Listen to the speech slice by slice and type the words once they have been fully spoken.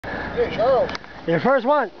Okay, Charles. You're the first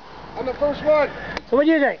one. I'm the first one. So what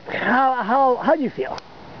do you think? How do you feel?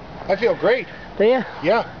 I feel great. Do you?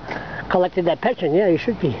 Yeah. Collected that pension, yeah, you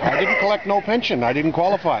should be. I didn't collect no pension. I didn't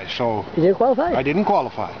qualify, so... You didn't qualify? I didn't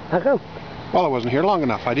qualify. How come? Well, I wasn't here long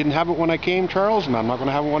enough. I didn't have it when I came, Charles, and I'm not going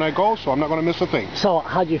to have it when I go, so I'm not going to miss a thing. So,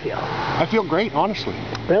 how do you feel? I feel great, honestly.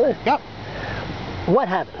 Really? Yeah. What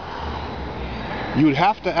happened? You'd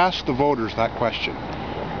have to ask the voters that question.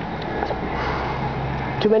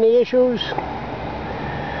 Too many issues?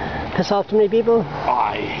 Piss off too many people?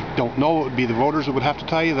 I don't know. It would be the voters that would have to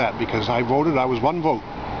tell you that, because I voted. I was one vote.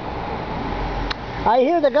 I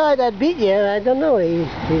hear the guy that beat you, I don't know, he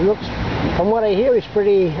looks, from what I hear, he's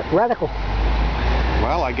pretty radical.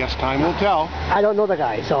 Well, I guess time will tell. I don't know the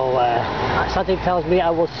guy, so something tells me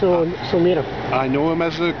I will soon meet him. I know him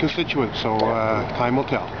as a constituent, so time will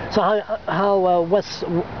tell. So what's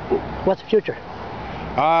the future?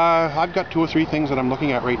 I've got 2 or 3 things that I'm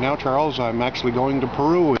looking at right now, Charles. I'm actually going to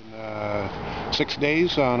Peru in 6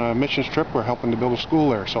 days on a missions trip. We're helping to build a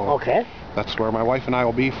school there, so okay. That's where my wife and I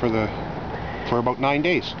will be for about 9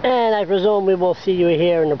 days. And I presume we will see you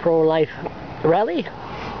here in the pro-life rally?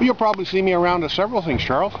 You'll probably see me around at several things,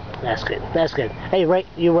 Charles. That's good. That's good. Hey, Rick,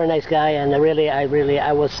 you were a nice guy, and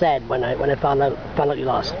I was sad when I found out you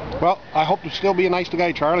lost. Well, I hope to still be a nice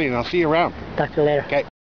guy, Charlie, and I'll see you around. Talk to you later. Okay.